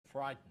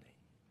frightening.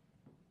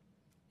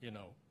 You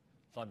know,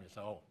 some of you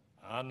say, oh,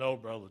 I know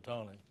Brother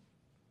Tony,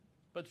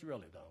 but you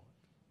really don't.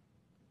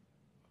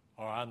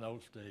 Or I know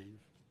Steve,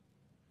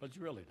 but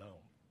you really don't.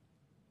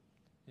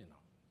 You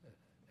know,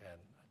 and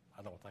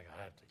I don't think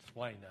I have to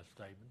explain that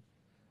statement.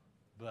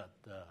 But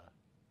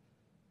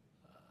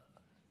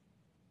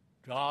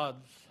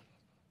God's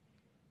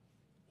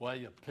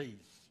way of peace,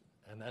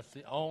 and that's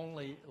the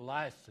only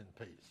lasting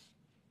peace.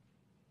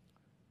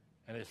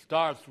 And it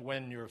starts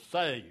when you're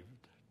saved.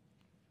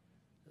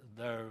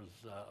 There's,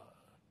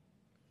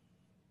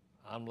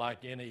 unlike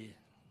any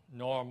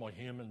normal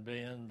human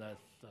being that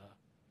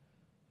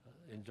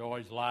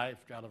enjoys life,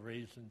 got a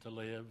reason to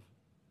live,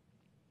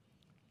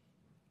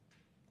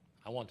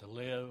 I want to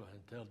live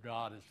until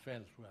God is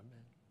finished with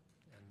me,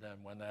 and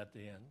then when that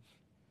ends.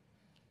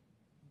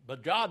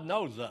 But God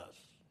knows us.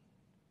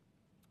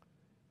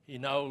 He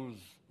knows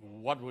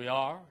what we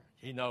are.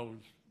 He knows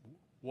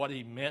what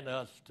He meant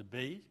us to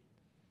be.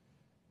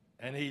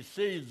 And He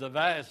sees the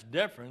vast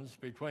difference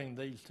between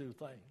these two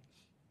things.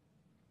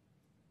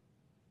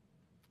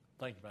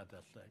 Think about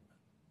that statement.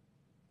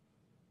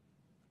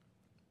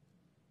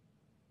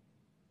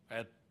 I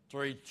had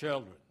 3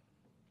 children.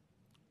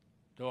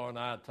 Dora and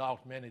I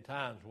talked many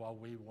times what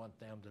we want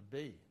them to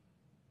be.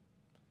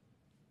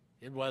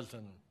 It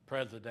wasn't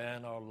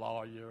president or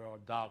lawyer or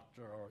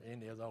doctor or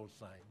any of those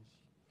things.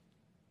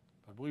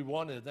 But we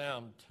wanted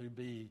them to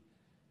be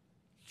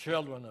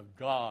children of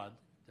God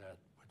that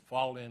would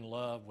fall in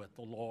love with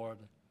the Lord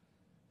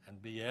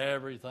and be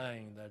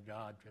everything that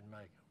God could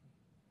make them.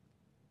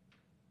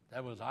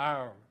 That was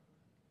our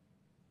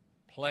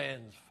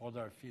plans for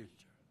their future.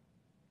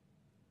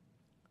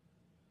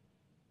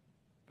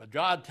 But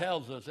God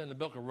tells us in the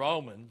book of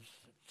Romans,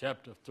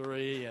 chapter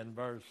 3 and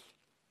verse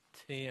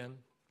 10,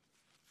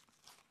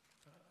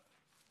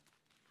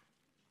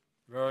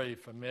 very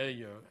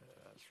familiar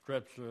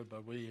scripture,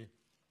 but we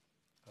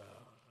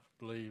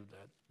believe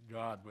that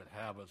God would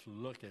have us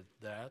look at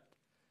that.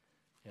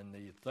 In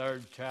the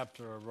 3rd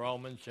chapter of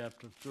Romans,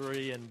 chapter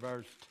 3 and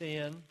verse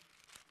 10,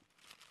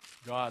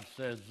 God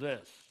says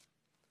this,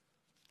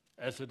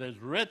 as it is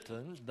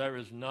written, there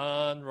is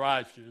none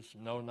righteous,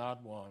 no,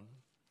 not one.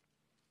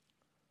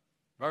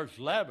 Verse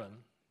 11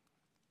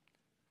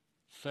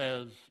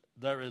 says,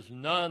 there is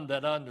none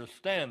that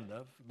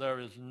understandeth, there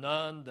is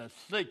none that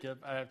seeketh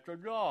after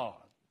God.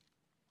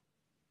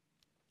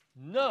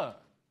 None.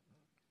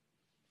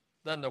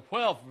 Then the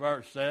 12th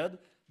verse said,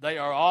 they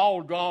are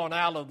all gone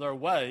out of their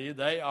way,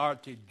 they are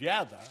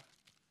together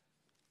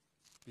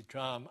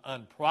become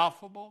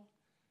unprofitable.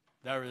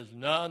 There is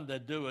none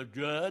that doeth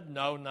good,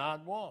 no,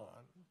 not one.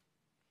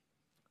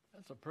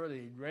 That's a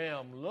pretty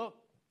grim look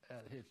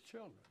at His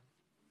children.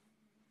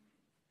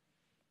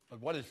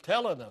 But what it's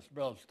telling us,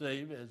 Brother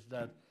Steve, is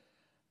that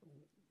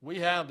we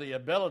have the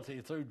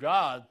ability through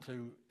God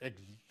to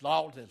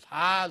exalt as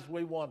high as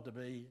we want to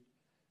be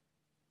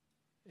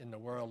in the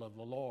world of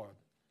the Lord.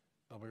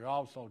 But we're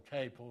also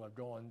capable of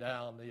going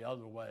down the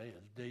other way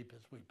as deep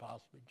as we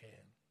possibly can.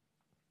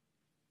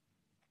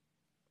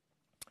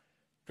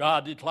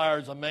 God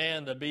declares a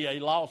man to be a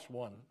lost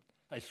one,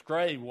 a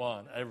stray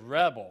one, a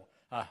rebel,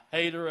 a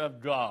hater of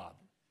God.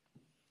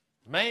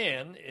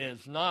 Man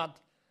is not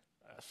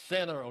a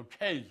sinner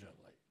occasionally.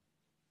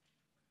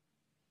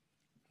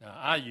 Now,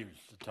 I've used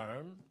the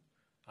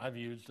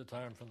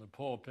term from the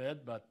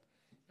pulpit, but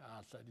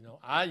I said,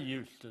 I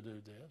used to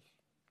do this.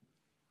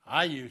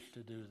 I used to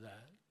do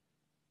that.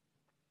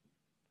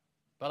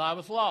 But I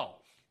was lost.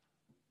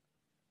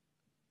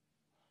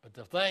 But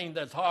the thing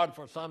that's hard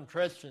for some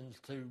Christians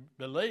to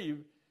believe,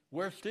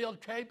 we're still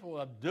capable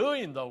of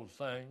doing those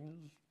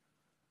things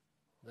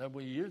that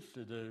we used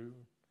to do.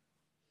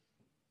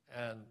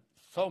 And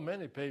so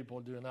many people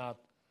do not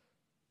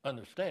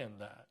understand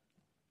that.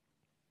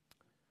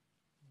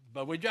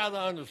 But we got to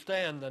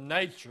understand the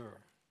nature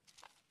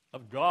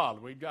of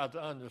God. We got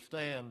to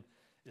understand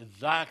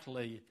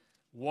exactly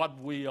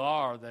what we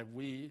are, that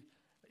we,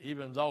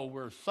 even though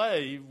we're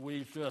saved,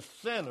 we're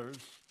just sinners,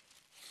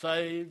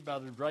 saved by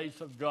the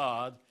grace of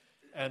God.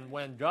 And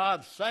when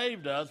God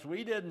saved us,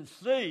 we didn't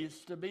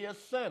cease to be a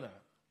sinner.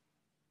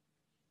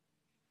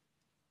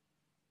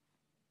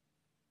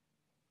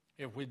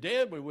 If we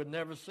did, we would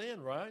never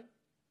sin, right?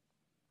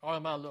 Or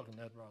am I looking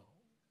at wrong?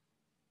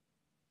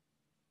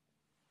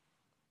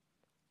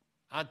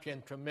 I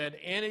can commit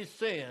any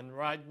sin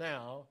right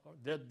now,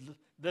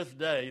 this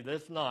day,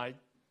 this night,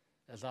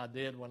 as I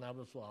did when I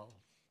was lost.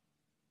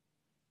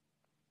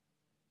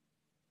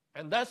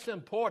 And that's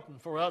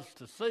important for us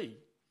to see,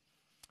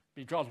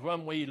 because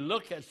when we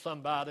look at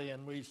somebody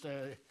and we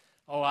say,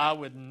 oh, I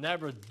would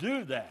never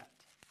do that,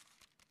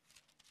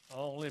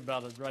 only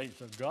by the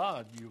grace of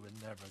God you would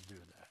never do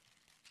that.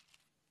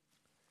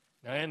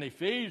 Now in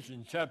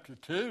Ephesians chapter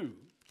 2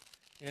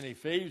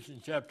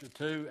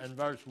 and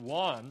verse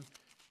 1,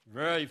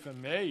 very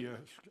familiar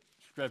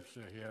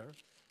scripture here,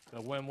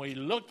 but when we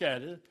look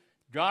at it,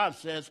 God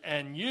says,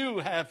 and you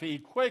have He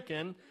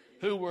quickened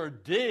who were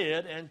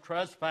dead in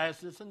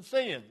trespasses and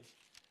sins.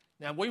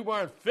 Now, we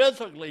weren't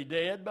physically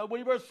dead, but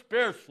we were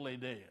spiritually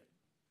dead.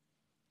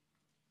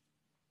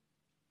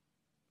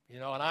 You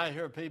know, and I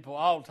hear people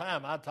all the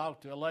time. I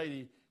talked to a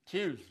lady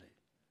Tuesday,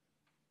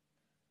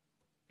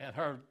 and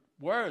her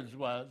words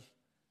was,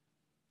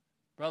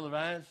 Brother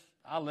Vance,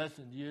 I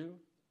listen to you.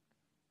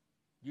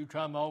 You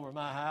come over to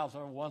my house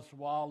every once in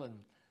a while, and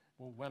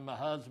when my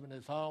husband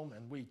is home,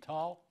 and we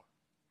talk.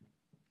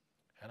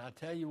 And I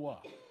tell you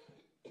what,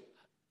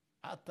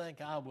 I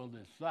think I will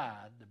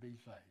decide to be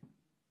saved.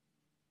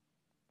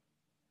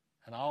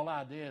 And all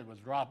I did was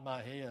drop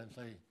my head and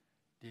say,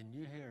 didn't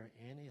you hear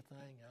anything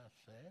I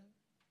said?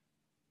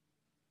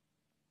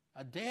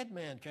 A dead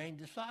man can't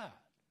decide.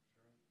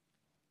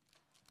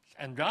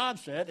 And God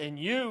said, and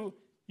you,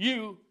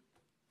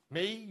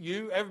 me,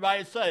 you,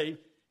 everybody saved,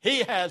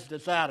 he has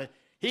decided.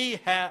 He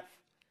hath,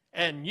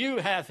 and you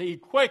hath he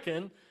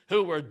quickened,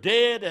 who were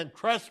dead in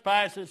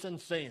trespasses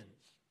and sins.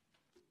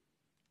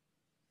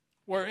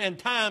 Where in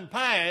time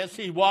past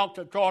he walked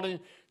according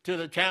to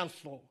the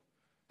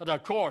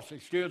course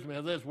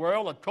of this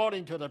world,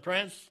 according to the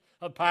prince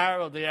of power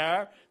of the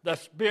air, the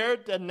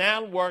spirit that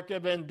now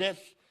worketh in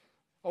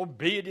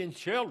disobedient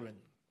children,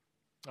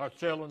 or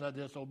children of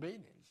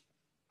disobedience.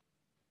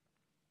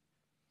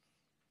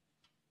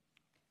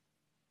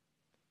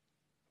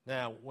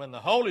 Now, when the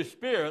Holy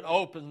Spirit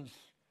opens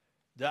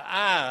the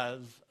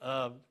eyes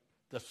of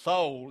the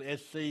soul,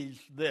 it sees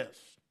this.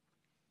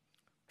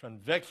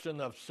 Conviction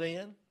of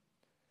sin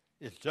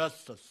is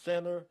just a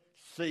sinner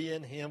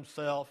seeing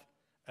himself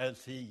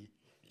as he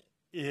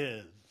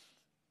is.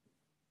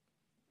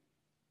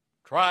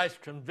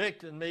 Christ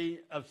convicted me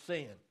of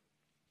sin.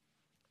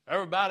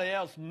 Everybody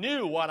else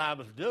knew what I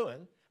was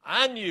doing.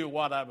 I knew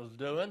what I was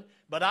doing,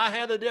 but I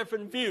had a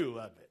different view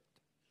of it.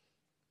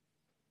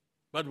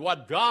 But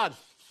what God's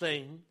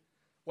seen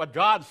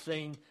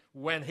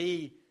when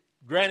he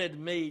granted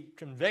me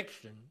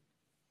conviction,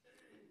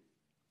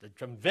 the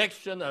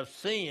conviction of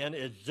sin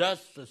is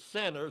just the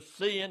sinner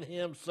seeing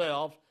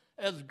himself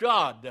as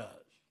God does.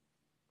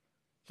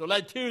 So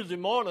that Tuesday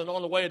morning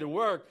on the way to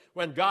work,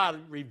 when God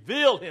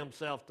revealed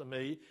himself to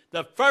me,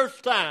 the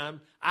first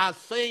time I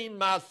seen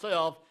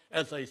myself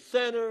as a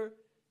sinner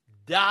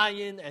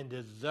dying and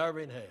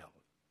deserving hell.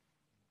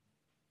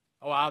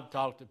 Oh, I've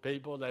talked to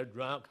people, they're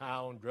drunk, high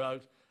on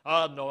drugs.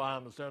 I know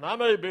I'm a sinner. I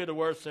may be the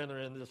worst sinner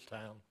in this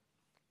town.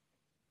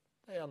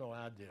 They have no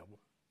idea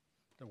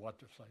what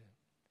they're saying.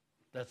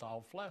 That's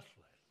all fleshly.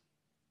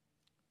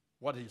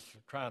 What he's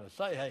trying to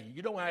say, hey,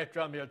 you don't have to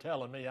come here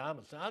telling me I'm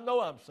a sinner. I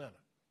know I'm a sinner.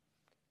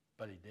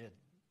 But he didn't.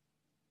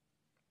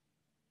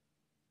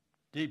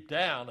 Deep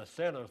down, a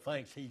sinner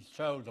thinks he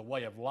chose a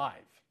way of life.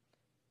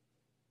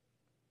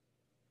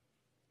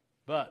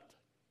 But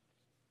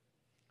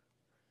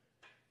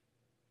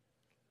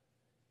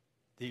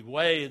the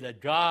way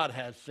that God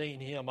has seen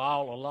him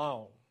all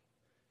along,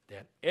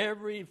 then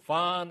every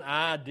fond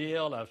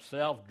ideal of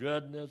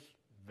self-goodness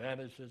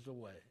vanishes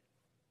away.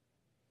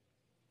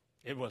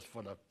 It was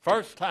for the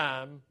first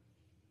time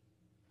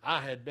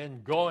I had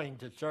been going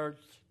to church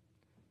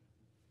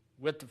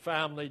with the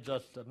family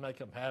just to make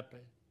them happy.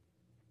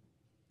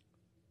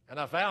 And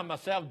I found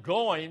myself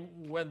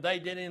going when they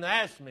didn't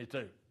ask me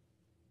to.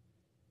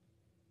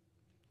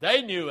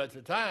 They knew at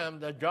the time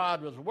that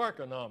God was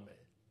working on me.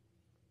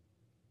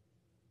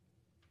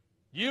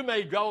 You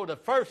may go the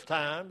first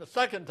time, the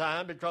second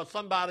time, because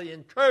somebody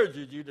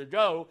encourages you to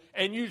go,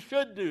 and you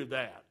should do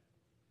that.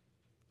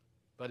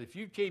 But if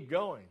you keep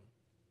going,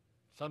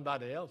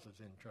 somebody else is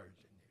encouraging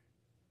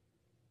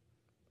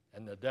you.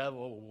 And the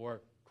devil will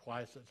work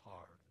twice as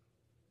hard.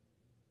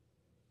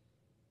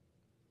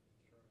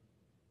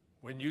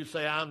 When you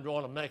say, I'm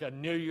going to make a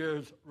New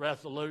Year's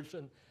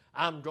resolution,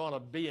 I'm going to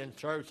be in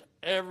church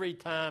every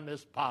time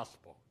it's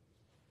possible.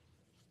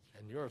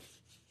 And your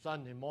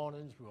Sunday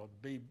mornings will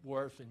be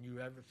worse than you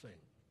ever seen.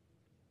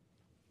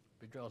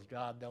 Because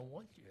God don't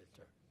want you at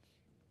church.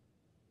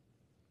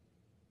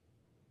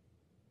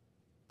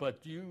 But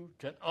you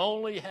can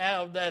only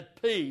have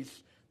that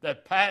peace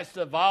that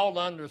passeth all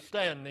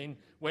understanding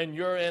when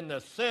you're in the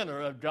center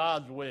of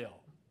God's will,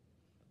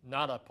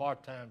 not a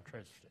part-time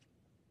Christian.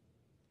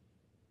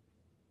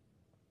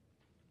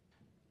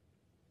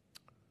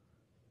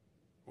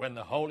 When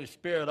the Holy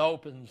Spirit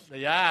opens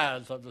the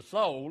eyes of the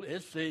soul,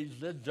 it sees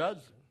the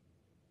judgment.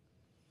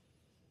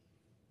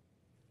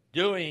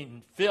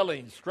 Doing,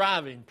 feeling,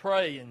 striving,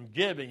 praying,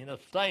 giving,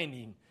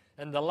 abstaining,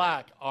 and the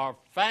like are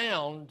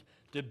found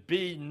to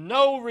be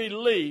no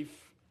relief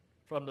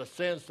from the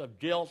sense of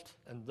guilt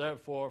and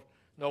therefore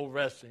no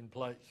resting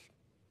place.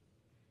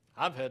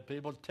 I've had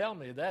people tell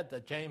me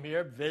that came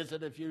here,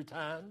 visit a few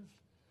times.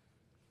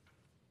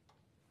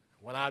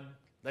 When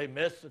they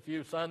missed a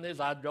few Sundays,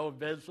 I'd go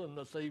visit them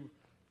to see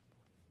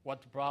what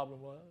the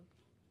problem was.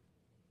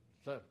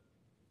 So,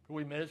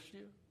 we missed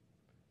you.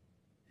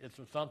 Is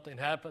there something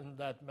happened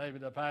that maybe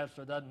the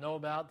pastor doesn't know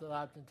about that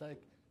I can take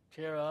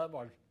care of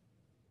or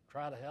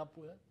try to help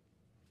with?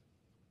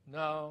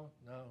 No.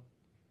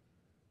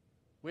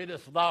 We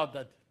just thought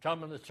that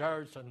coming to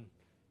church and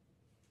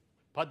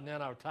putting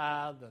in our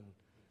tithe and,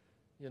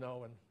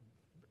 and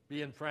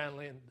being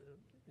friendly and,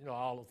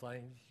 all the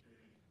things.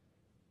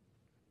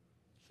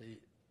 See,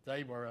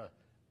 they were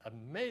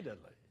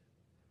immediately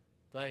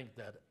think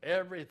that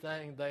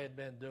everything they had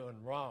been doing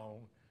wrong,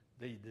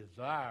 the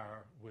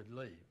desire would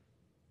leave.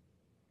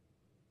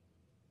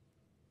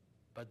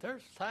 But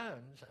there's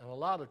times, and a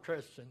lot of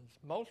Christians,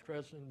 most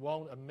Christians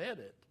won't admit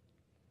it,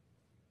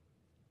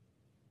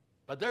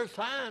 but there's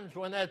times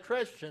when that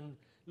Christian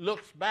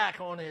looks back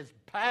on his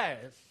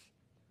past,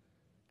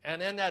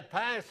 and in that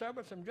past there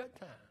were some good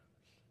times.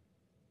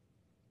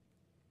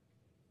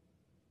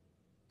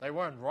 They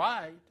weren't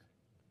right,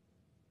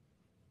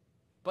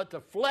 but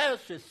the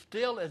flesh is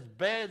still as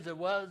bad as it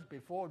was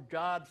before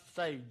God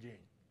saved you.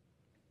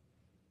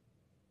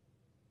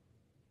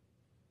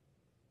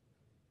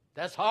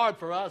 That's hard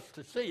for us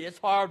to see. It's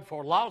hard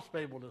for lost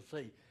people to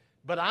see.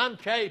 But I'm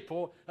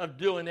capable of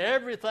doing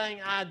everything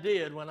I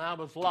did when I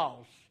was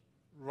lost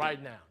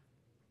right now.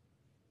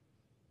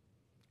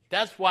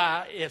 That's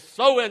why it's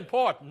so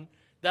important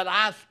that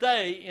I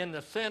stay in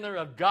the center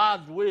of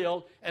God's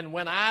will, and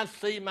when I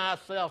see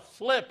myself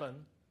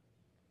slipping,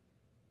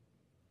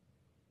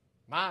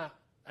 my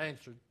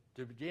answer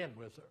to begin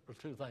with are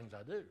two things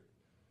I do.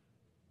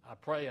 I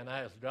pray and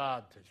ask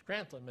God to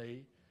strengthen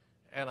me,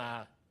 and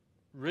I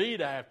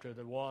read after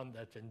the one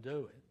that can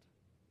do it.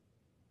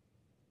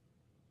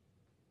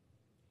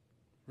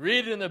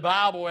 Reading the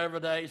Bible every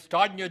day,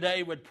 starting your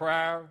day with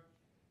prayer,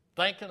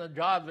 thanking of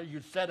God that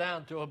you sit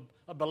down to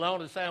a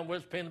bologna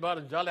sandwich, peanut butter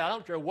and jelly. I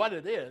don't care what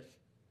it is.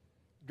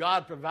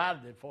 God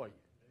provided it for you.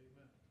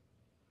 Amen.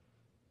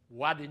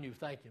 Why didn't you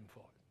thank Him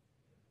for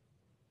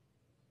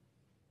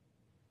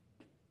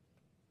it?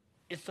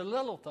 It's the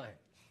little things.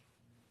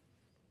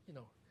 You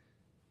know,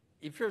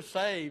 if you're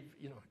saved,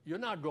 you know, you're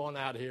not going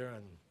out here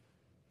and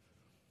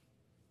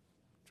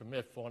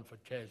commit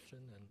fornication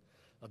and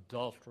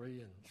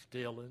adultery and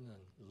stealing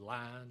and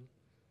lying,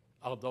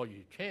 although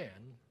you can.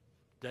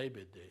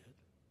 David did.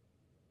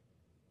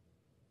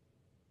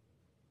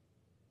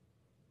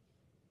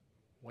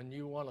 When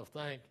you want to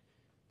think,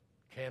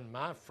 can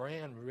my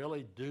friend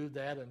really do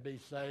that and be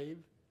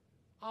saved?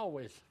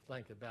 Always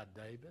think about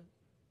David.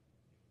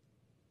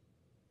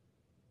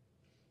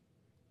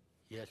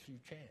 Yes, you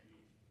can.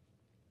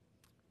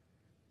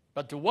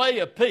 But the way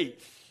of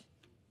peace,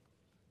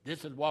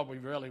 this is what we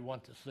really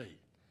want to see.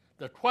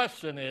 The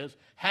question is,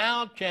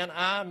 how can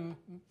I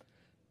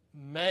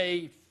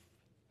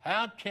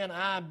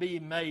be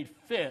made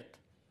fit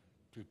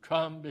to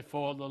come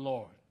before the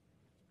Lord?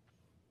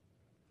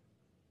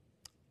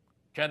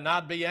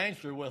 Cannot be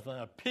answered with an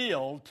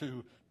appeal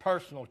to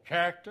personal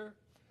character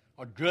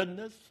or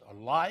goodness or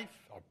life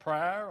or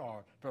prayer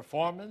or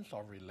performance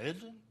or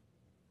religion.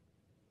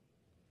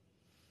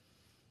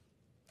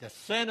 The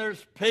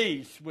sinner's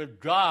peace with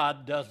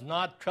God does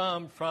not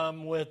come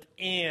from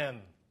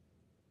within.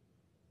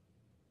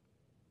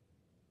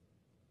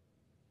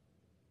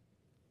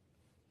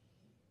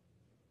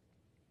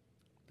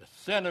 The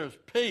sinner's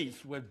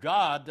peace with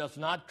God does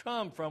not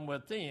come from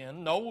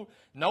within. No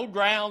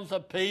grounds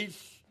of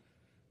peace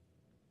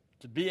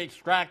to be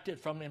extracted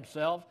from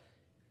himself.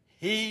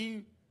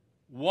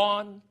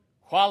 One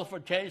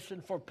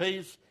qualification for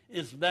peace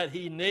is that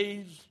he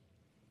needs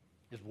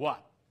is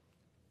what?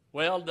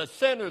 Well, the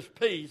sinner's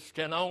peace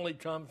can only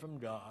come from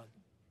God.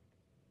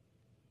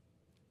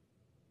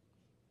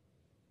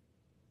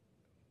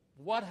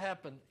 What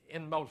happened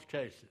in most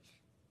cases?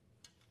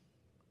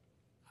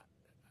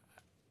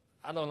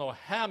 I don't know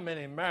how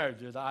many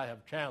marriages I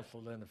have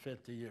counseled in the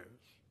 50 years.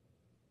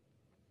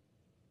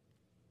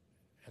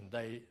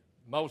 And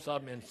most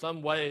of them in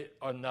some way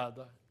or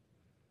another.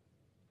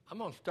 I'm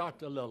going to start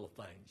the little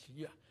things.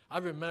 Yeah, I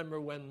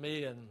remember when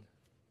me and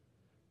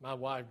my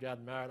wife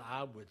got married,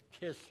 I would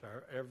kiss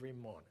her every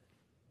morning.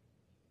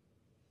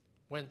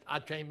 When I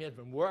came in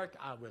from work,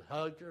 I would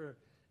hug her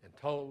and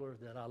told her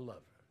that I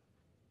loved her.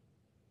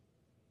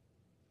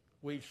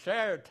 We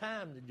shared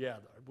time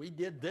together. We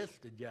did this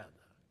together.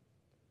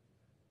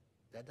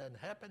 That doesn't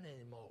happen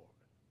anymore.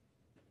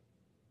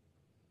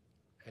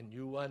 And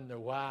you wonder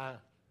why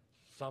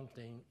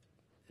something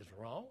is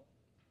wrong?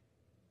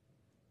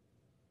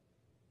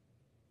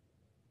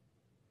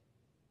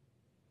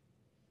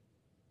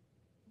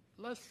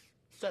 Let's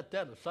set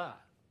that aside.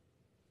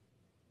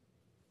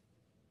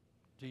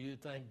 Do you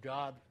thank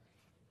God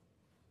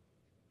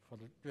for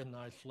the good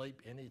night's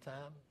sleep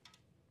anytime?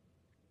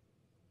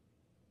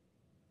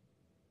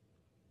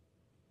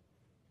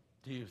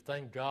 Do you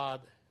thank God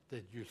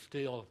that you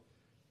still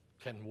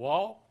can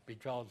walk?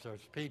 Because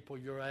there's people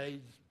your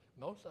age,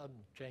 most of them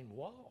can't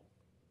walk.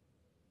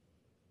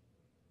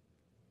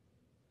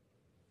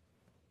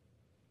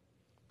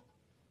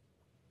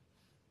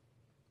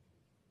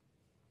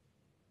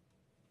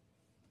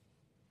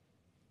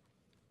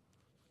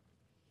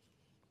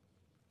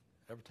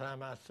 Every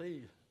time I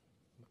see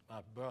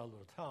my brother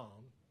Tom,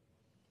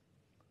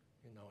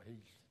 you know, he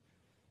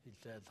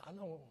says, I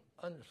don't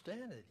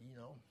understand it, you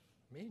know.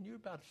 Me and you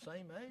about the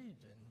same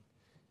age, and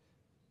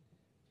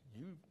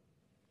you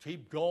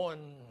keep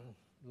going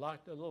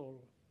like the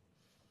little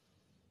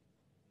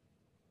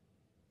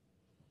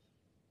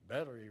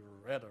battery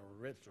red or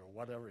rich or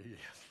whatever he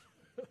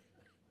is.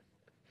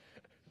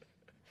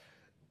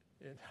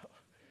 You know,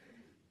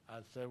 I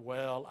said,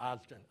 well, I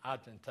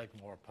can take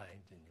more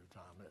pain than your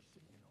time. I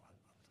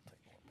can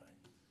take more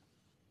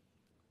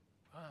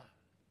pain.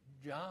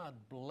 God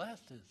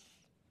blesses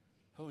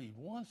who he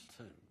wants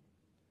to.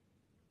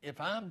 If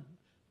I'm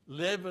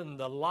living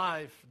the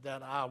life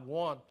that I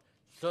want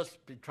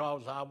just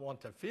because I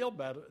want to feel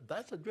better,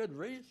 that's a good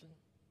reason.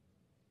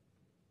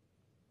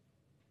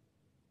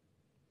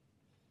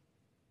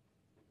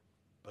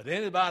 But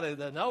anybody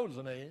that knows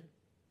me,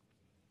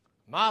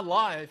 my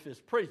life is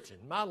preaching.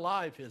 My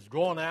life is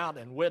going out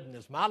and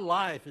witness. My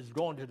life is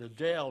going to the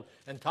jail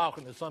and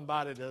talking to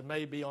somebody that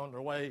may be on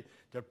their way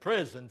to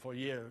prison for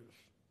years.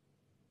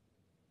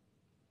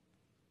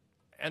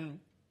 And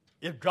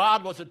if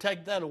God was to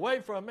take that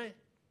away from me,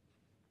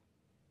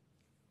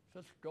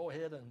 just go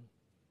ahead and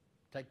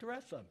take the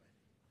rest of me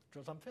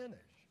because I'm finished.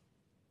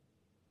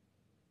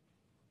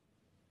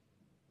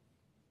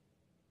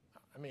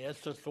 I mean,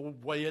 it's just the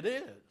way it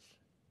is.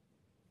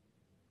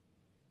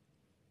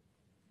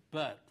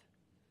 But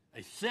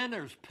a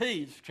sinner's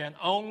peace can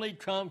only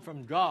come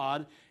from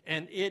God,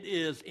 and it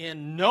is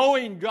in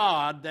knowing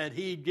God that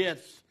he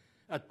gets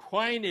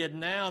acquainted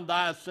now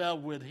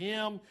thyself with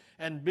him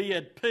and be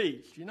at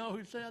peace. You know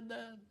who said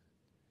that?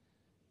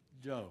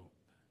 Job.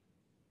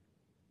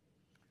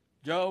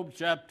 Job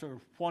chapter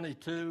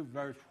 22,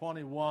 verse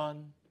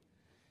 21.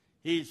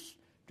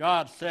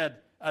 God said,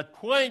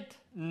 acquaint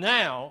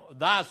now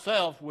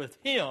thyself with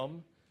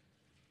him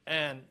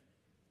and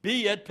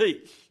be at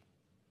peace.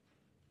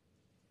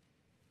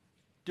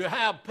 To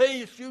have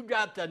peace, you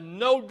got to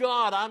know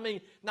God. I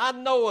mean, not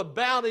know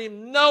about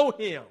him, know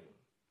him.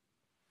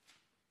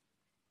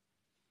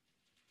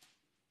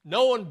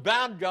 Knowing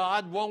about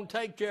God won't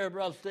take care of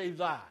Brother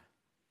Steve's eye.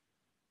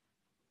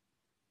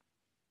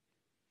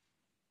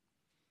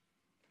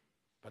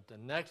 But the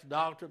next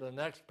doctor, the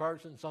next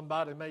person,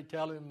 somebody may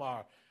tell him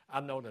tomorrow,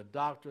 I know the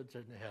doctor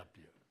didn't help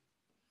you.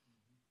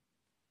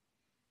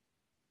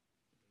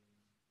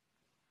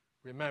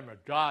 Remember,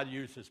 God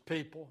uses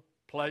people,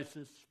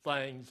 places,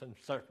 things, and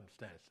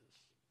circumstances.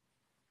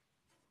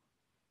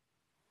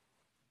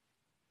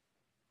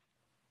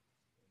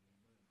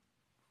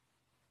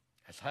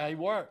 That's how he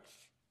works.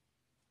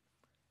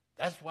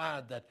 That's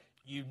why that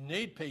you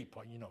need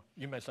people. You know,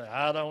 you may say,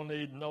 I don't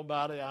need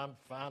nobody, I'm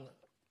fine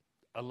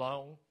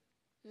alone.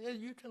 Yeah,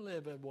 you can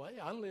live that way.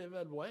 I live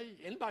that way.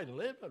 Anybody can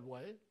live that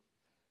way.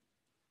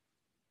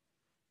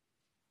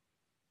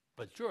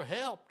 But your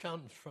help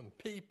comes from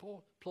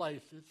people,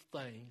 places,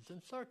 things,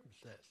 and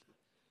circumstances.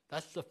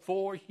 That's the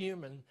four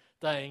human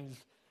things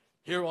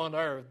here on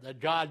earth that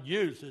God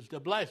uses to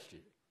bless you.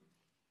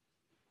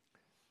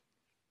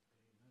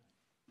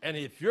 And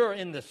if you're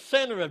in the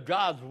center of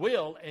God's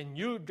will and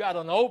you've got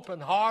an open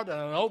heart and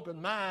an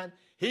open mind,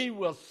 he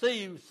will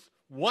see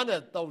one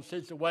of those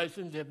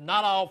situations, if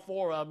not all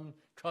four of them,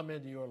 come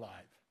into your life.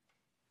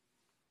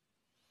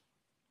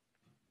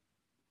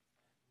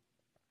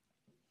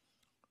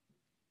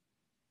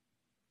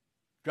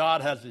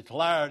 God has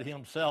declared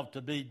himself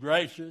to be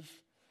gracious,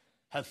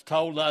 has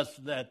told us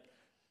that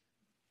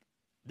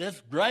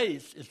this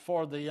grace is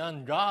for the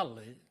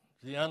ungodly,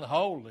 the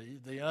unholy,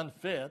 the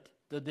unfit,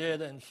 the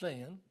dead in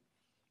sin.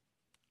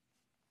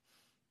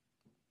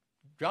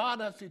 God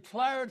has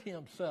declared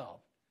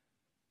himself.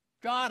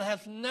 God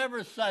has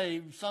never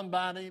saved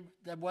somebody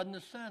that wasn't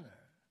a sinner.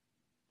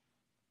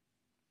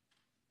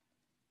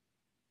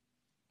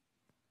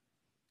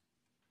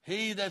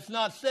 He that's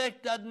not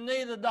sick doesn't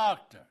need a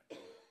doctor.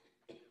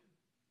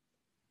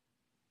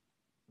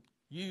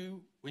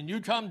 When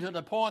you come to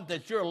the point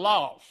that you're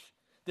lost,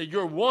 that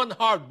you're one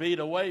heartbeat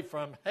away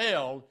from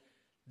hell,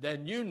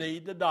 then you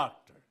need the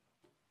doctor.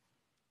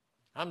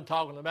 I'm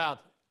talking about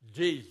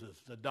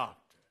Jesus, the doctor.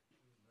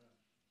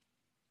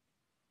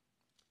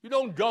 You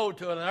don't go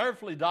to an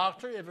earthly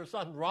doctor if there's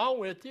something wrong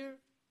with you.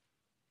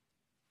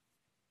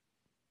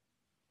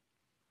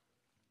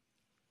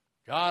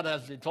 God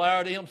has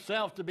declared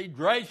himself to be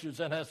gracious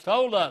and has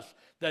told us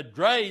that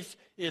grace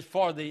is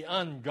for the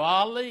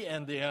ungodly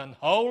and the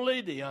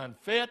unholy, the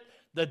unfit,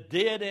 the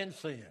dead in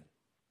sin.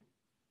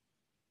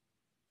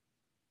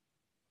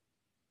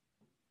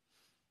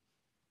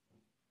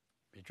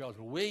 Because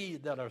we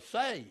that are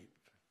saved,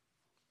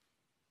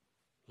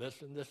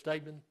 listen to this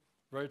statement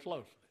very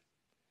closely.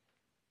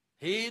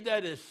 He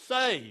that is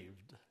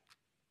saved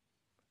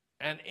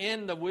and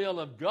in the will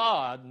of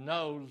God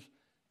knows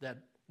that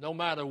no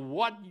matter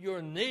what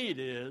your need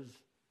is,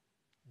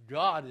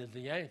 God is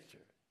the answer.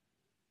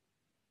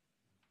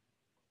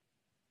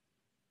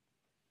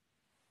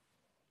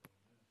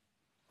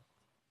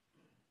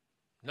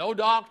 No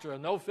doctor,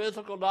 no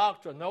physical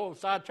doctor, no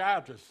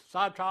psychiatrist,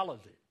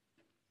 psychology.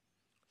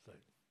 See?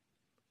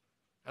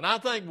 And I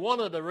think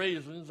one of the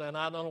reasons, and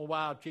I don't know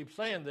why I keep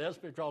saying this,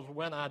 because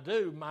when I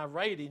do, my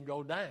rating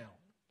go down.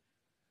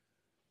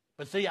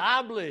 But see,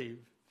 I believe,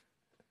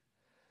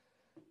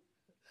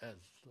 as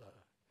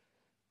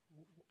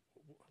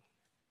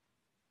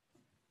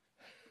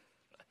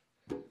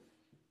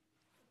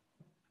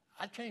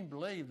I can't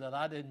believe that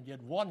I didn't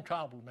get one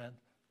compliment.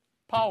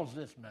 Pause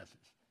this message.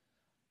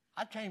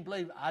 I can't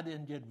believe I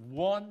didn't get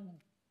one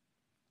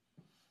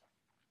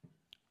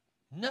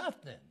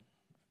nothing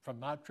from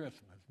my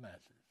Christmas message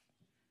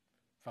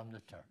from the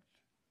church.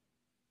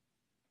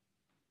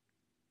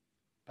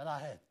 But I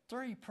had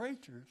 3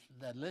 preachers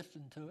that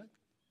listened to it,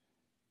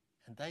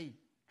 and they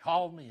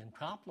called me and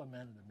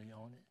complimented me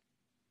on it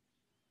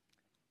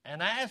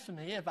and asked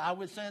me if I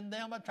would send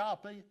them a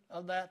copy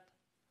of that,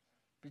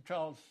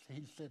 because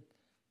he said,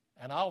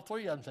 and all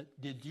 3 of them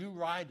said, "Did you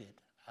write it?"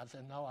 I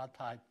said, "No, I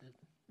typed it."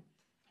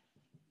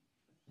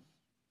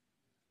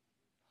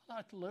 I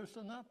like to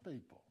loosen up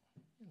people.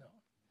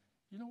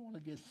 You don't want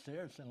to get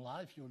serious in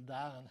life, you'll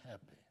die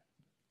unhappy.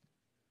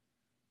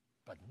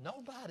 But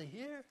nobody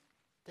here,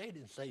 they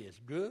didn't say it's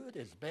good,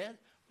 it's bad.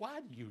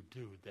 Why do you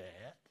do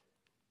that?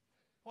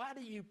 Why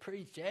do you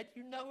preach that?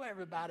 You know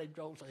everybody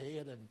goes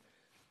ahead and...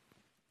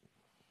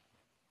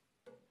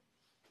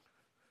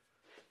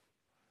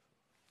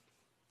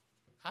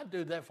 I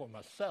do that for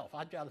myself.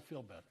 I got to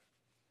feel better.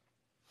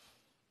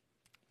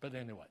 But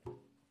anyway.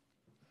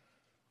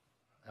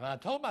 And I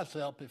told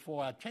myself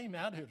before I came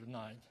out here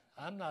tonight,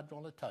 I'm not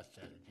going to touch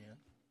that again.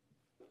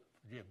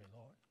 Forgive me,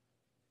 Lord.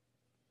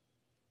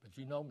 But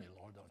you know me,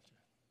 Lord, don't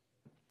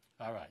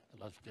you? All right,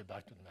 let's get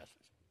back to the message.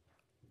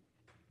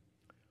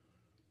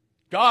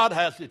 God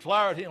has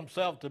declared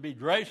himself to be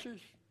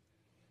gracious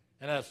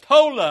and has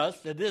told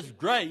us that this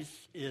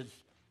grace is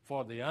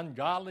for the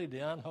ungodly, the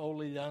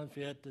unholy, the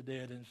unfit, the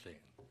dead in sin.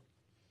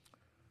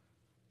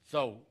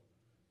 So,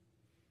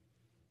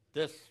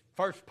 this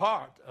first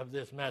part of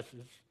this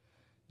message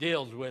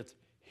deals with,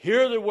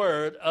 hear the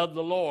word of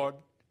the Lord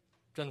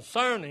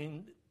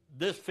concerning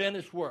this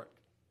finished work.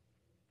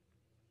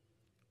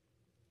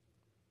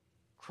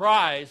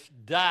 Christ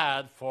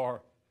died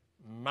for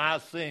my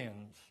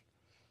sins.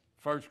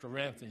 1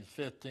 Corinthians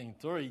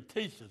 15:3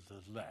 teaches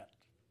us that.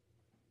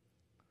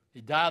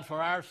 He died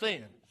for our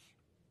sins.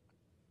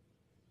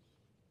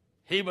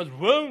 He was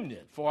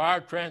wounded for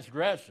our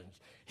transgressions.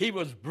 He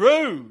was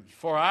bruised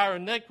for our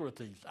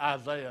iniquities.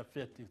 Isaiah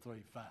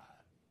 53:5.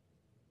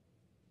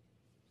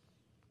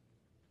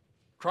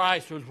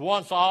 Christ was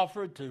once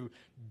offered to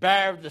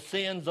bear the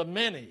sins of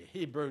many.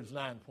 Hebrews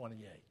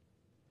 9:28.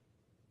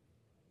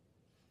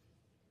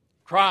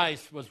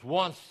 Christ was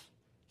once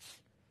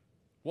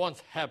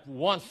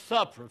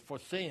suffered for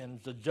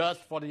sins, the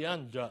just for the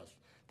unjust,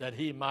 that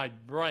he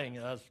might bring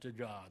us to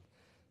God.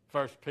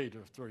 1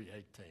 Peter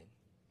 3:18.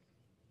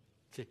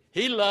 See,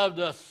 he loved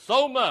us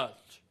so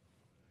much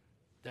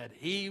that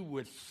he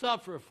would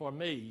suffer for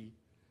me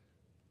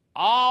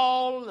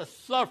all the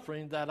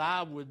suffering that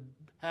I would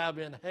have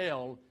in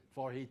hell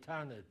for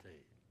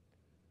eternity.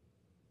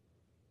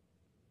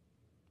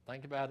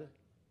 Think about it.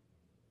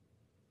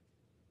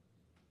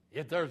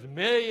 If there's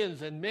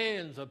millions and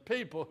millions of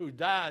people who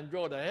die and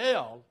go to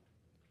hell,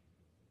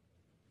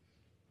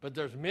 but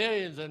there's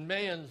millions and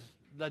millions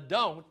that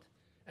don't,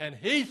 and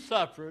he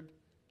suffered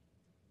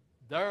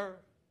their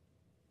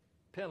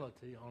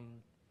penalty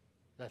on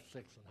that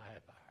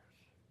 6.5 hours.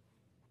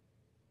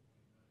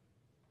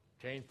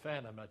 Can't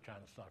fathom that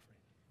kind of suffering.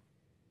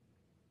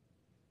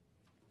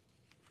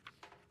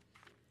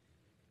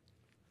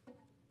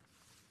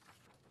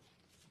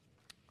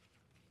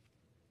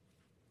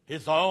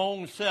 His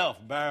own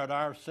self bared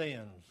our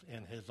sins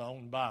in his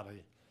own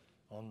body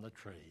on the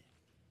tree.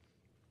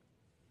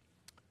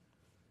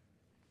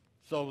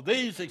 So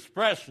these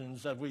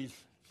expressions that we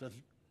just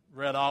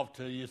read off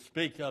to you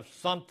speak of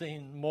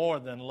something more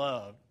than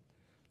love.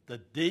 The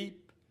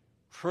deep,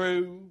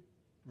 true,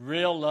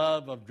 real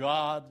love of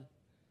God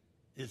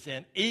is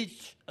in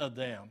each of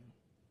them,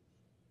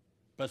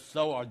 but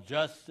so are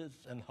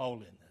justice and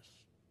holiness.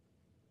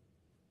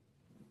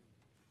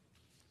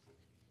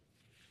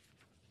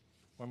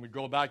 When we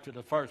go back to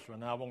the first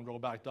one, I won't go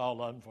back to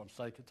all of them for the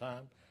sake of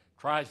time.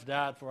 Christ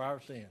died for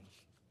our sins.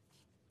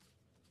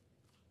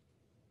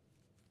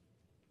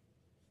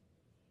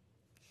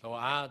 So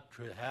I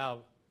could have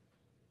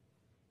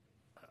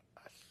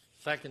a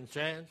second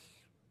chance.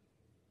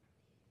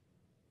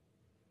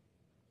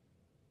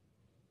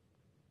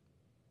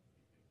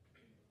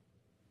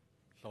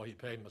 So he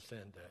paid my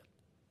sin debt.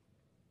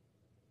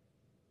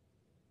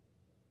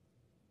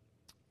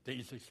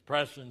 These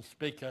expressions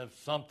speak of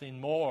something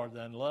more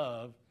than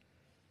love.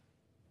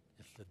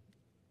 It's the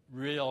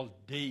real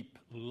deep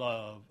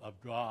love of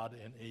God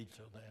in each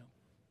of them.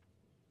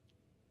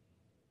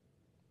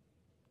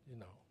 You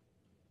know,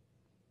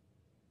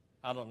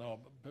 I don't know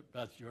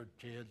about your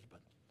kids, but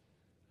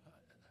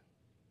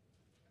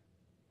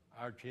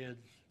our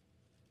kids,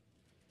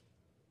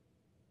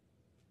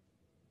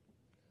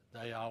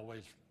 they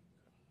always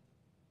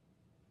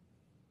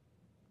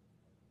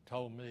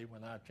told me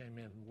when I came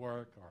in from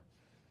work or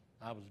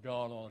I was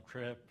gone on a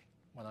trip,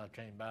 when I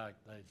came back,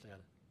 they said,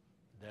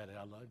 "Daddy,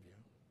 I love you."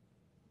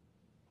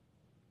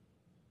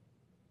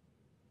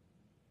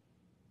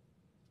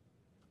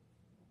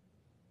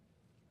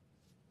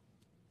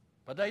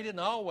 But they didn't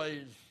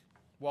always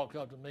walk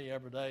up to me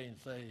every day and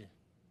say,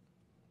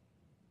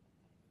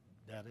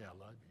 "Daddy, I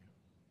love you."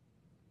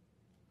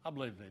 I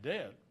believe they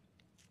did.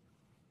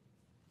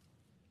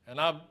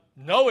 And I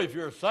know if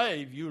you're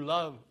saved, you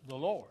love the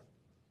Lord.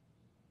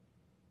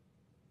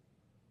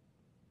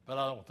 But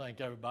I don't think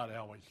everybody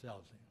always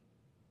tells him.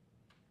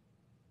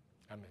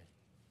 I mean,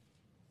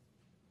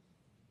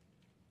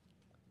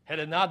 had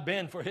it not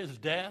been for his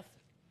death,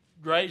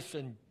 grace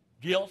and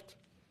guilt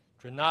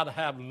could not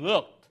have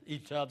looked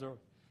each other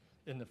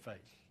in the face.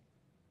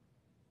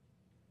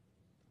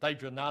 They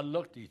could not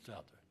look at each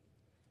other.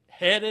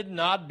 Had it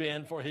not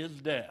been for his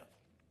death,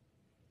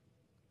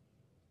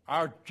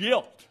 our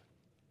guilt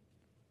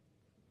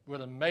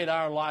would have made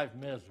our life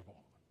miserable.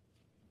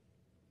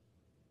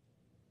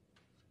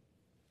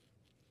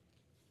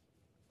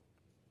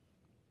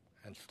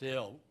 And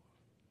still,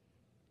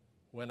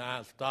 when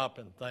I stop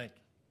and think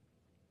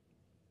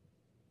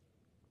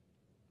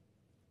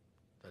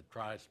that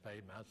Christ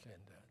paid my sin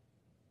debt,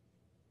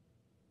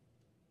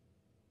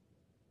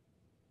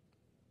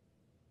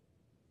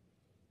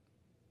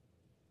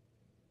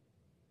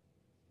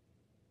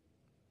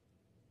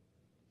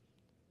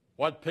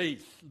 what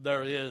peace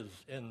there is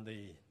in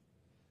the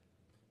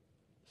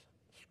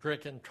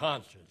stricken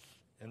conscience,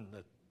 in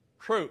the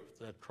truth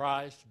that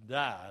Christ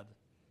died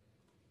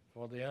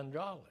for the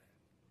ungodly.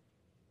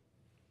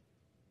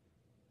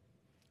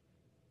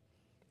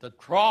 The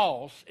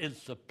cross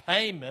is the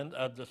payment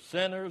of the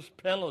sinner's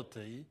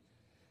penalty,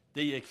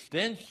 the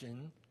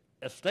extinction,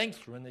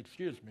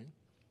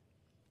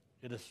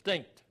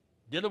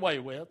 did away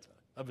with,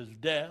 of his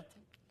death,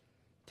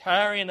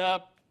 tearing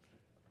up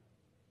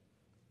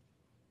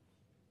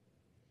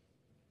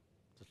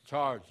the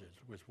charges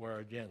which were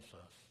against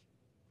us.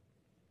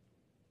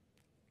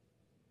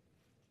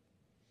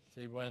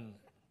 See, when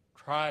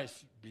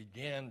Christ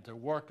began to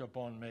work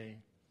upon me,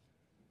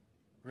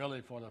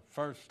 really for the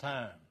first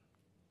time,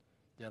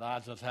 did I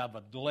just have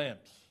a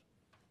glimpse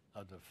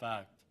of the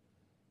fact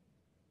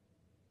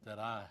that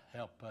I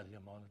helped put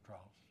him on the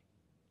cross.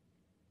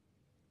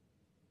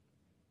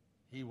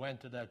 He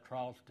went to that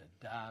cross to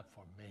die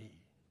for me.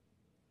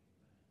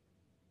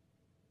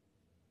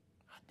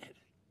 I did it.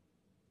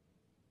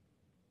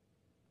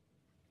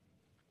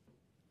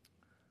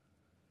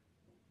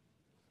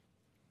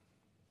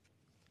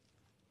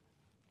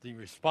 The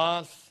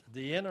response,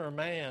 the inner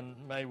man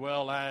may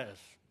well ask,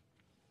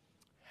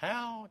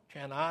 how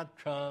can I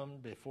come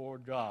before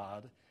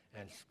God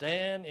and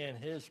stand in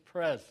his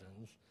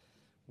presence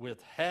with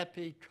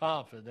happy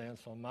confidence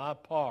on my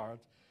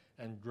part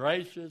and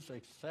gracious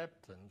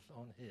acceptance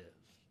on his?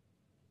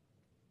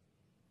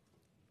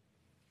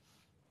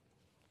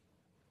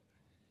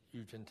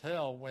 You can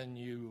tell when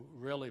you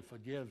really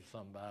forgive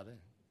somebody,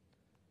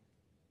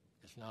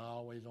 it's not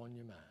always on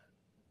your mind.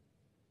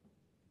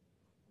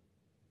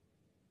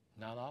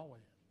 Not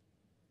always.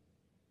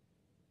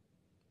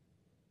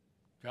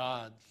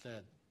 God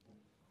said,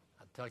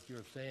 I took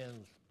your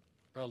sins,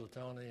 Brother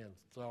Tony, and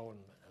throw them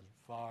as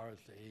far as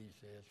the east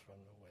is from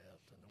the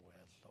west, and the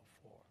west so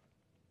forth.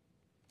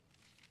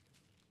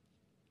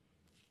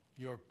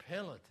 Your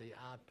penalty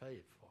I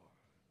paid for.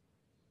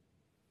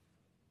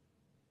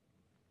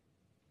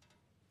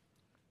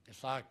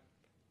 It's like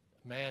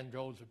a man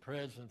goes to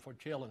prison for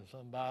killing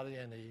somebody,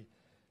 and he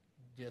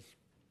gets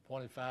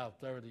 25,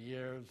 30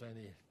 years, and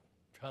he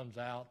comes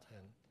out,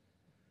 and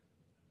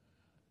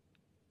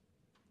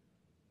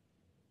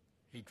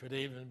he could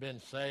even have been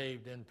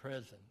saved in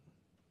prison.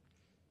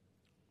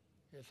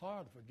 It's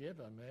hard to forgive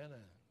a man.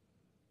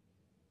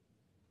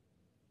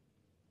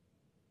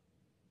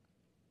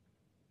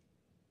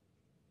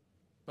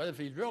 But if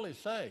he's really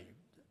saved,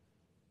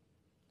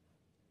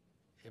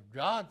 if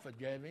God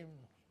forgave him,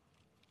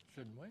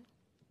 shouldn't we?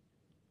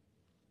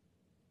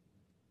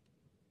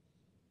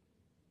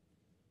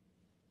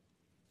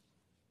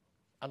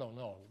 I don't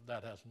know.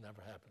 That has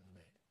never happened to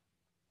me.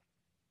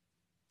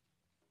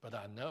 But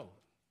I know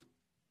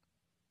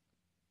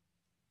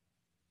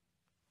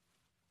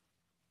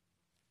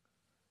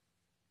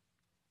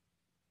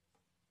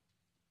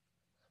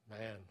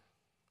man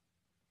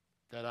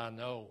that I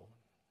know,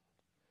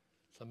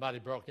 somebody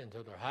broke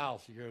into their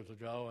house years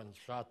ago and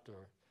shot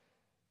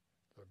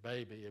their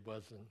baby. It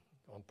wasn't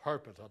on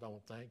purpose, I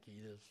don't think. He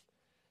just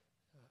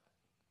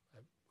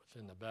was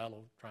in the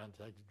battle trying to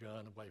take the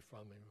gun away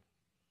from him.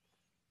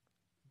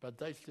 But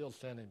they still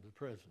sent him to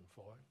prison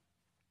for it.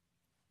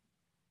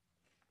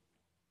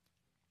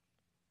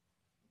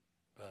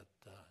 But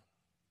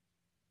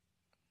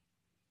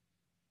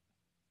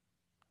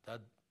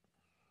that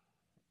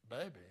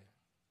baby,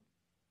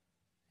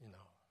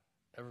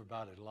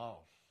 everybody lost.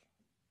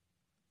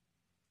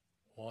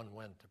 One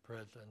went to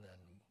prison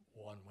and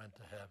one went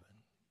to heaven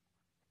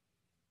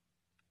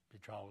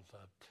because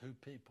of two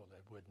people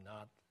that would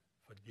not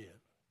forgive.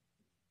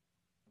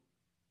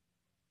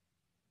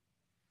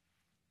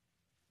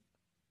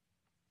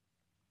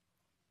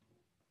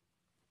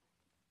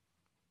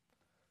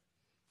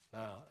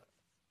 Now,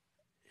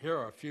 here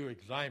are a few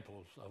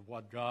examples of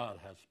what God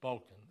has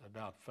spoken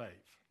about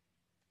faith.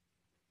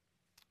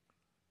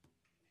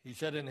 He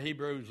said in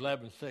Hebrews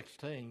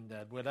 11:16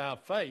 that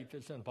without faith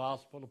it's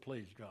impossible to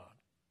please God.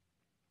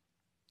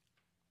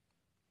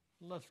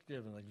 Let's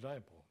give an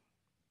example.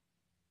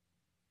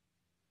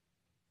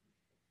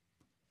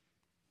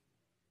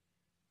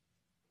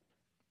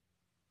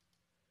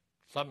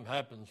 something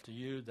happens to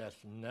you that's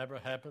never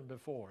happened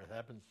before. It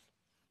happens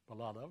to a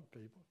lot of other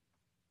people.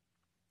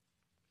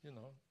 You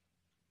know.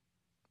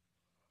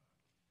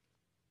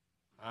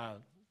 I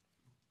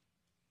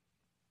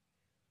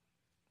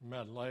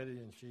met a lady,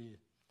 and she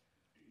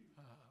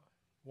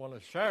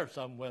wanted to share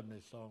something with me,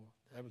 so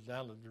I was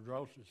down at the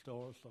grocery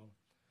store, so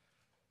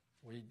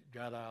we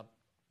got out,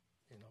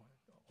 you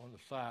know, on the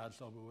side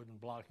so we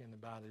wouldn't block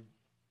anybody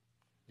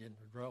getting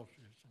the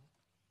groceries. And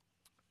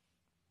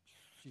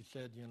she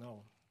said, you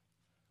know,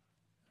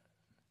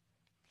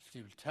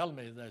 she was telling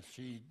me that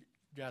she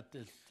got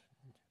this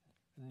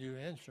new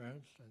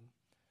insurance,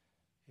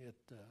 and it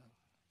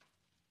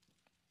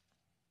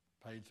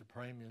pays the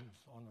premiums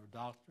on her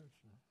doctors,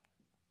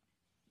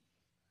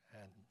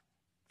 and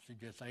she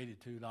gets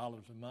 $82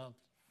 a month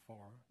for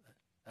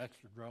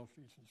extra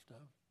groceries and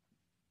stuff.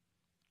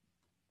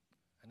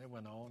 And it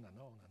went on and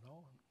on and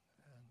on.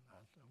 And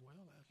I said, well,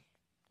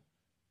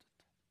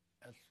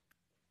 that's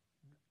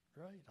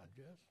great, I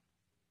guess.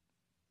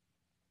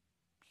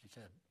 She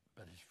said,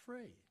 but it's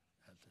free.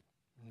 I said,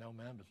 no,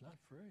 ma'am, it's not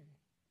free.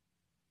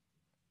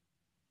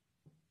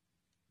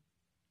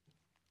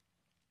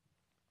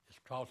 It's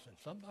costing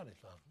somebody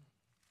something.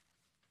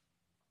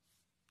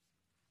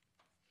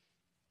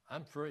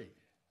 I'm free.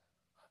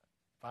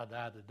 If I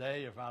die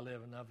today, if I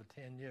live another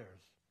 10 years,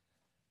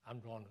 I'm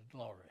going to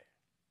glory.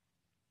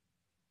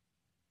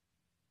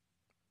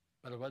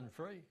 But it wasn't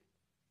free.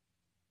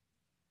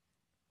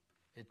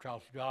 It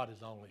cost God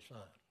His only Son.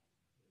 That's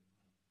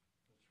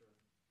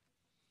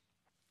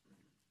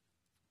right.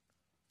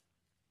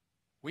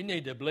 We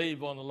need to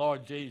believe on the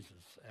Lord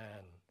Jesus,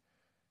 and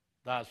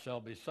thou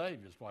shalt be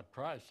saved, is what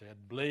Christ said.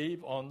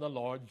 Believe on the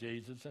Lord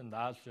Jesus, and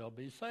thou shalt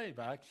be saved.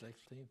 Acts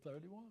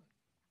 16:31.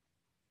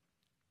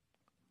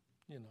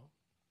 You know.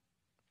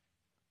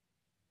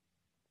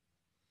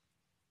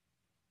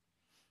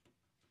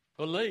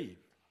 Believe.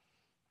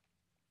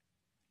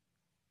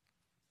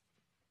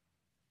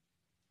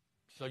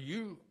 So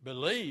you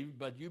believed,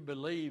 but you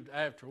believed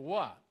after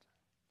what?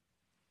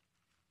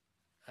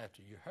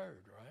 After you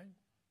heard, right?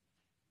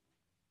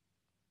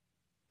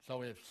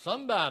 So if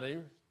somebody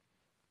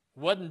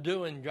wasn't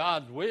doing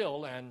God's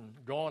will and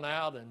going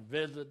out and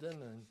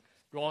visiting and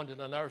going to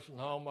the nursing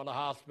home or the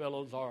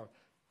hospitals or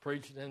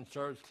preaching in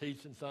church,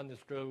 teaching Sunday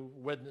school,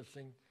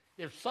 witnessing,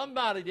 if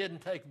somebody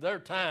didn't take their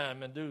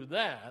time and do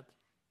that,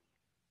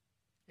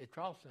 it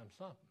cost them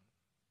something.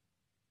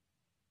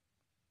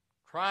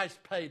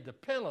 Christ paid the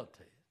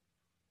penalty.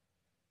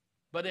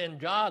 But in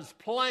God's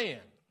plan,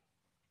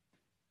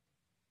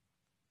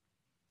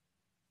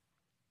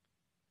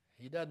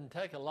 He doesn't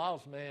take a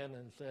lost man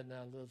and say,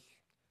 now this,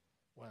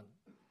 when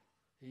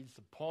He's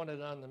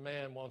appointed unto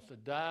man wants to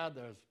die,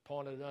 there's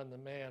appointed unto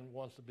man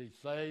wants to be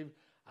saved.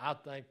 I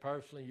think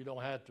personally you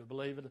don't have to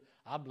believe it.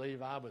 I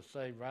believe I was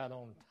saved right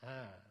on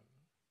time.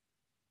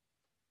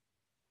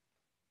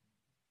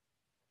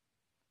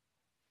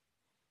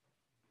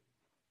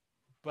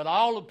 But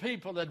all the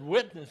people that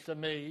witnessed to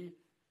me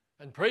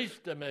and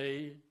preached to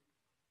me,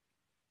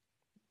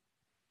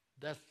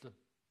 that's the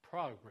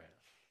progress.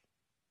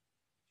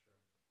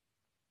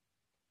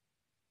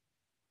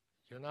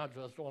 You're not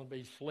just going to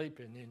be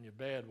sleeping in your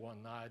bed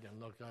one night and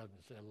look up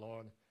and say,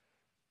 Lord,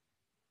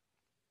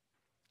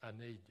 I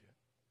need you.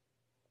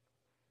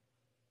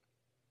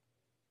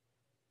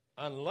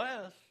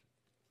 Unless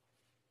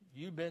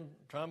you've been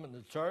coming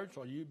to church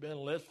or you've been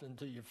listening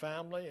to your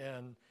family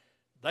and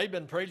they've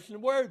been preaching the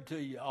word to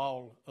you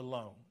all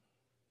along.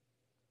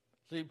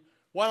 See,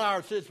 what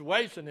our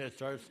situation is,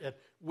 church, is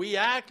we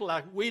act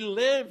like, we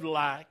live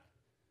like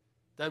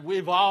that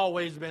we've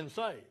always been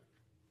saved.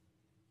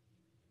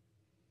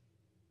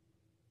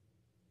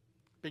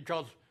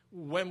 Because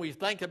when we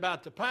think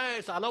about the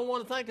past, I don't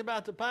want to think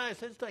about the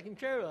past. It's taken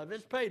care of.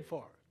 It's paid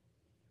for.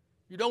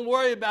 You don't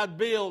worry about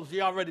bills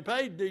you already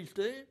paid, do you,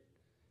 Steve?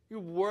 You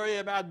worry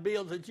about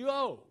bills that you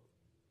owe.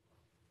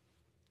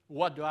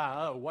 What do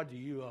I owe? What do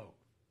you owe?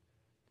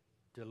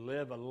 To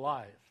live a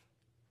life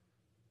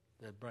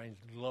that brings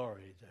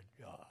glory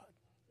to God.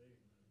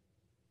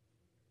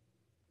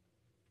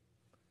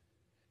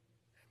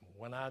 And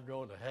when I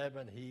go to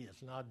heaven, He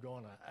is not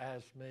going to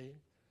ask me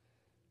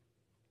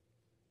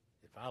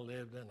if I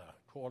lived in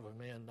a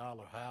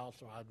 $250,000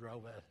 house or I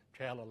drove a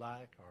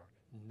Cadillac or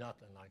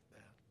nothing like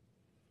that.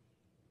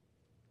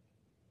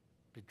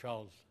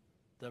 Because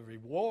the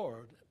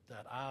reward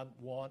that I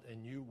want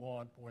and you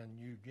want when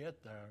you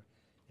get there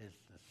is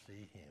to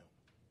see Him.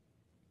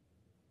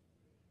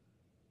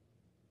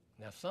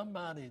 Now,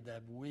 somebody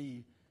that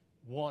we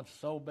want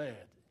so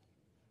bad,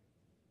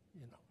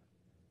 you know,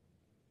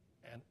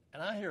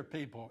 and I hear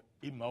people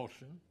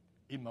emotionally,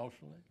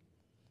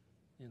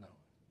 you know,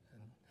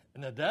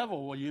 and the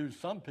devil will use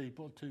some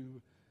people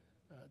to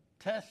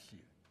test you.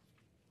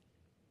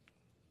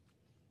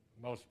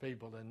 Most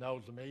people that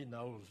knows me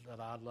knows that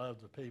I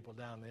love the people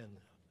down in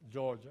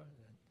Georgia.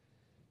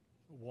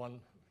 And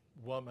one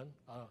woman,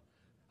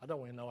 I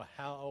don't even know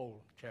how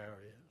old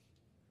Carrie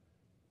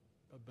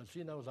is, but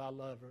she knows I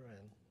love her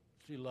and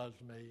she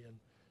loves me, and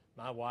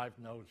my wife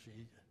knows she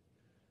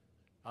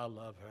I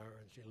love her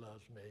and she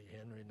loves me.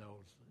 Henry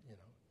knows,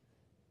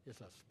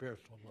 it's a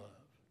spiritual love.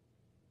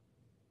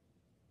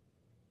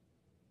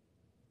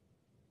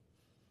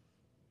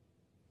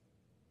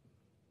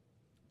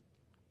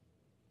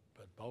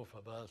 But both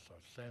of us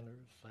are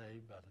sinners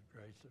saved by the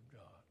grace of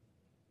God.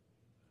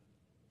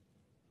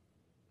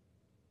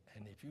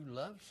 And if you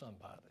love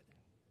somebody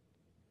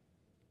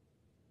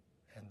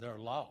and they're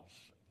lost,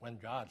 when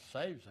God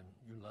saves them,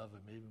 you love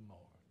them even more.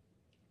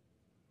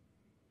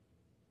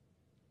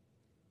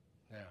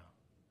 Now,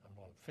 I'm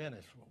going to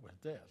finish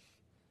with this.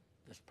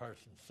 This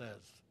person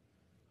says,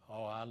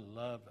 oh, I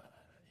love her.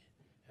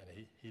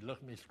 And he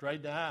looked me straight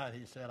in the eye and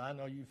he said, I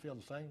know you feel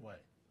the same way.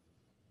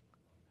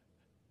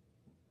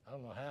 I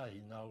don't know how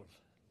he knows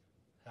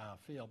how I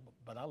feel,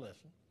 but I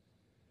listen.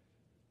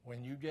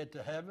 When you get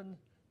to heaven,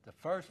 the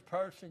first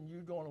person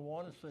you're going to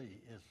want to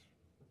see is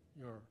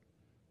your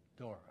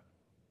Dora.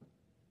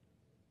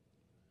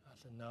 I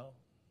said, no.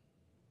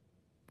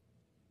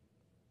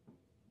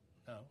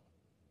 No.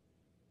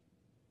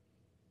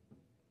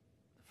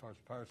 The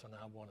first person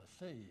I want to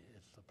see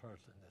is the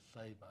person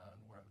that's saved by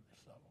unworthy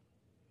soul.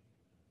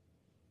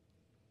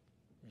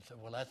 You say,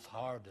 well, that's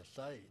hard to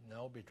say.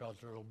 No, because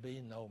there will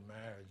be no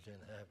marriage in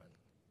heaven.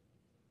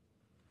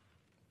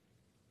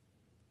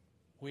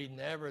 We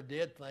never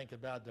did think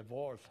about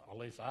divorce, or at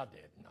least I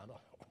didn't. I don't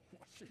know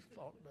what she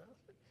thought about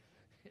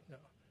it,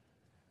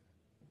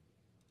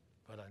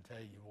 But I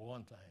tell you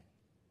one thing,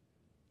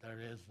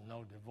 there is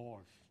no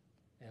divorce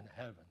in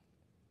heaven.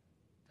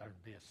 There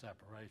would be a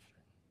separation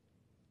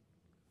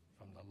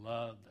from the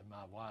love that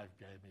my wife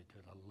gave me to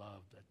the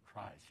love that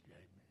Christ gave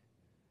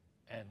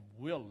me and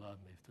will love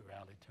me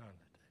throughout eternity.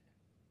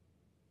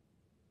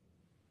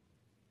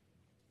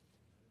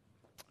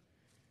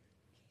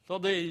 So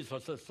these are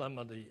just some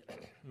of the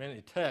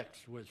many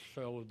texts which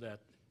show that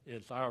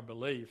it's our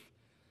belief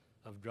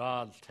of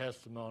God's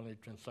testimony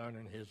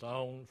concerning his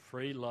own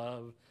free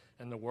love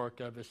and the work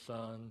of his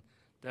Son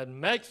that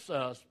makes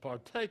us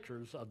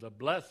partakers of the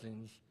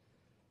blessings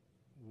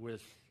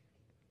which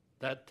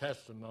that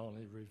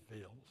testimony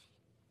reveals.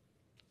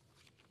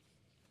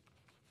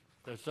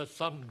 There's just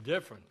something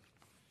different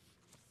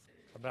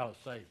about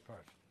a saved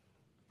person.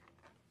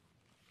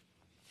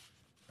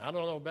 I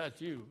don't know about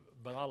you,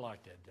 but I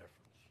like that difference.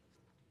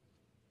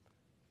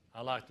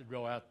 I like to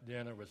go out to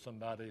dinner with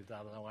somebody that I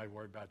don't know I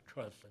worry about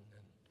cussing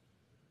and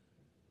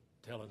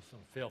telling some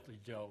filthy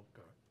joke.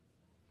 Or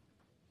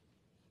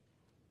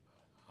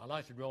I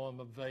like to go on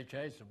a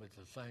vacation with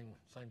the same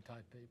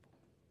type people.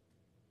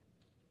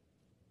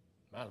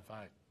 Matter of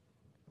fact,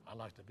 I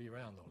like to be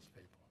around those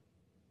people.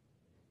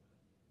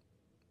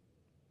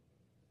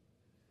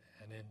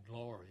 And in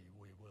glory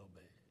we will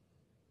be.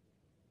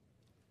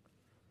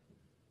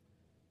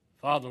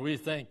 Father, we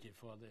thank you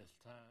for this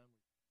time.